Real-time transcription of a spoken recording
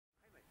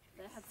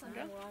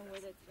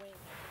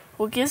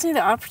Well, it gives me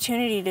the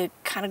opportunity to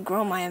kind of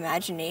grow my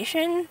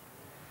imagination.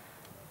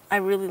 I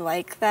really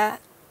like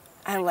that.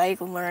 I like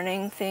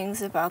learning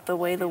things about the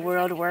way the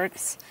world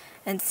works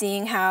and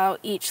seeing how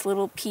each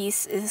little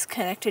piece is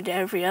connected to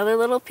every other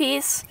little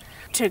piece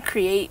to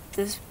create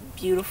this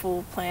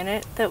beautiful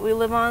planet that we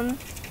live on.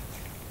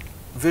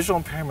 Visual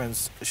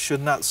impairments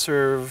should not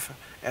serve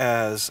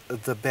as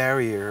the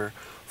barrier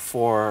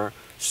for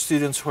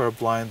students who are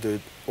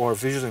blinded or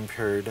visually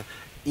impaired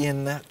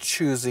in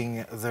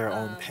choosing their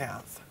own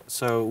path.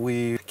 So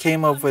we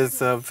came up with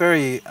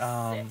very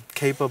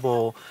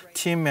capable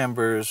team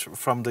members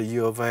from the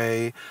U of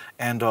A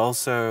and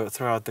also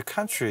throughout the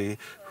country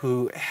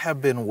who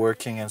have been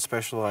working and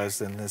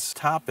specialized in this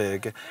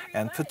topic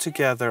and put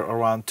together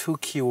around 2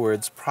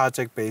 keywords,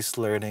 project-based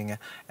learning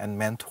and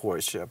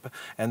mentorship.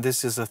 And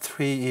this is a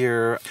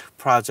 3-year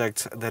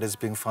project that is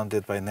being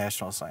funded by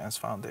National Science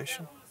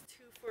Foundation.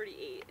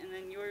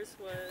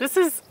 This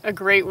is a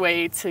great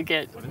way to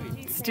get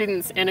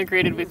students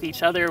integrated with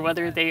each other,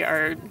 whether they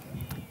are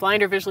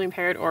blind or visually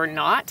impaired or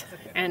not.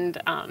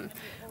 And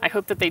I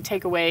hope that they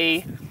take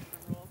away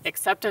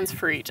acceptance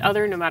for each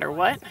other no matter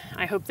what.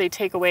 I hope they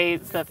take away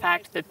the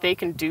fact that they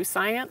can do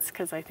science,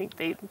 because I think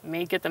they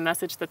may get the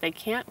message that they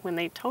can't when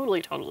they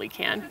totally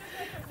can.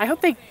 I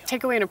hope they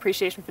take away an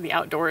appreciation for the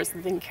outdoors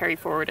that they can carry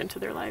forward into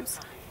their lives.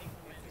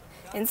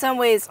 In some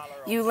ways,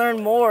 you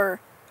learn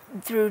more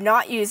through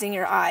not using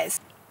your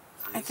eyes.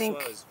 I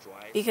think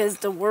because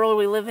the world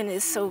we live in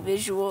is so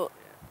visual,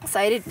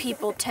 sighted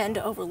people tend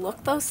to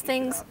overlook those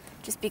things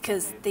just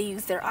because they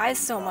use their eyes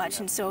so much.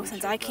 And so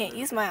since I can't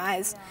use my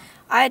eyes,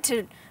 I had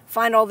to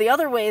find all the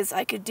other ways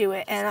I could do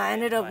it, and I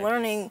ended up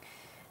learning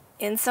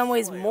in some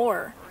ways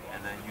more.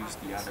 And then use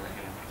the other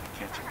hand to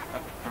catch it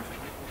up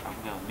perfectly. I'm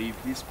going to leave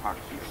this part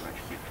here, right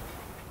here.